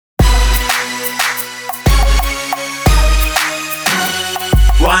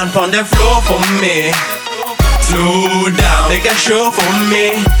Wine from the floor for me. Slow down, make a show for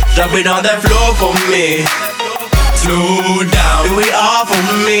me. Drop it on the floor for me. Slow down, do it all for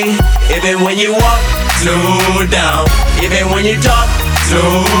me. Even when you walk, slow down. Even when you talk,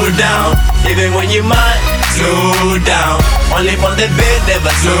 slow down. Even when you mind, slow down. Only on the bed, never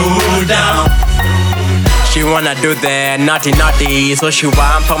slow down. She wanna do the naughty naughty, so she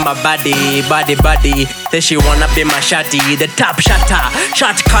want for my body. Then she wanna be my shawty, the top shotter,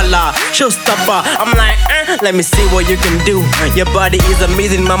 shot color, showstopper. I'm like, let me see what you can do. Your body is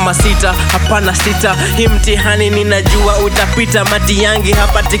amazing, mamacita, hapana sita. Hii mtihani ninajua utapita, mati yangi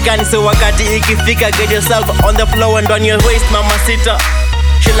hapatikani. So wakati ikifika, get yourself on the floor and on your waist, mamacita.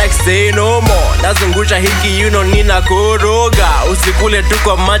 She like say no more, nazungusha hiki you know nina koroga. Usikule tu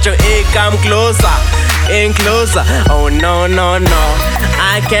kwa macho, come closer. In closer, oh no,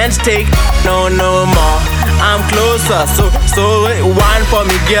 I can't take no more. I'm closer, so wine for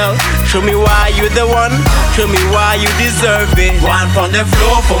me, girl. Show me why you the one, show me why you deserve it. Wine from the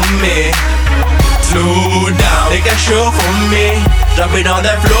floor for me. Slow down, make a show for me. Drop it on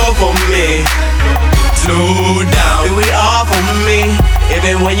the floor for me. Slow down, do it all for me.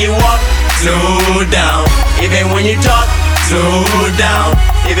 Even when you walk, slow down. Even when you talk, slow down.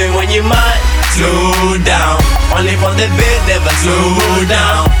 Even when you mind, slow down. Only on the bed, never slow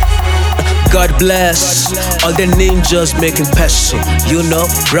down. God bless all the ninjas making peso. You know,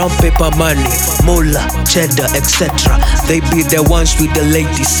 brown paper money, moolah, cheddar, etc. They be the ones with the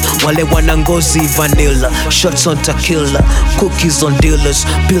ladies. Wale wanangozi vanilla, shots on tequila, cookies on dealers,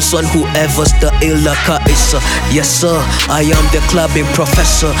 pills on whoever's the illa kaisa. Yes sir, I am the clubbing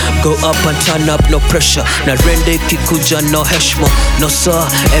professor. Go up and turn up, no pressure. Na rende kikuja, no heshma. No sir,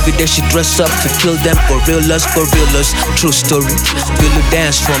 every day she dress up to kill them gorillas. True story, will you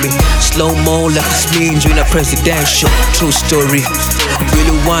dance for me? Slow mo like it's me during a presidential. True story, will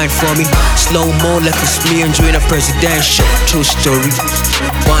you wine for me? Slow mo like it's me during a presidential. True story,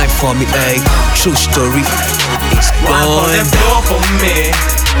 wine for me, ayy. True story, it's wine on the floor for me.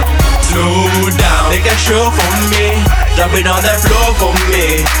 Slow down, make a show for me. Drop it on the floor for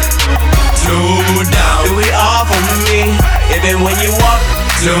me. Slow down, do it all for me. Even when you walk,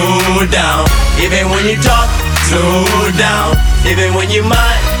 slow down. Even when you talk, slow down. Even when you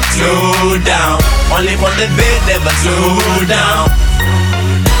mind, slow down. Only on the bed, never slow down.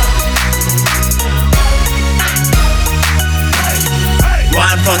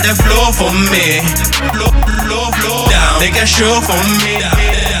 Wine from the floor for me. Floor down. Make a show for me.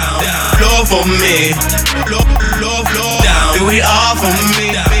 Floor for me. Floor down. Do it all for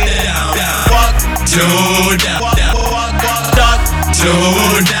me. Walk, slow down. Talk,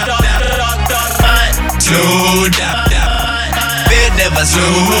 slow down. Mind, slow down. Bed never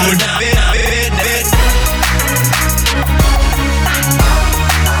slow down.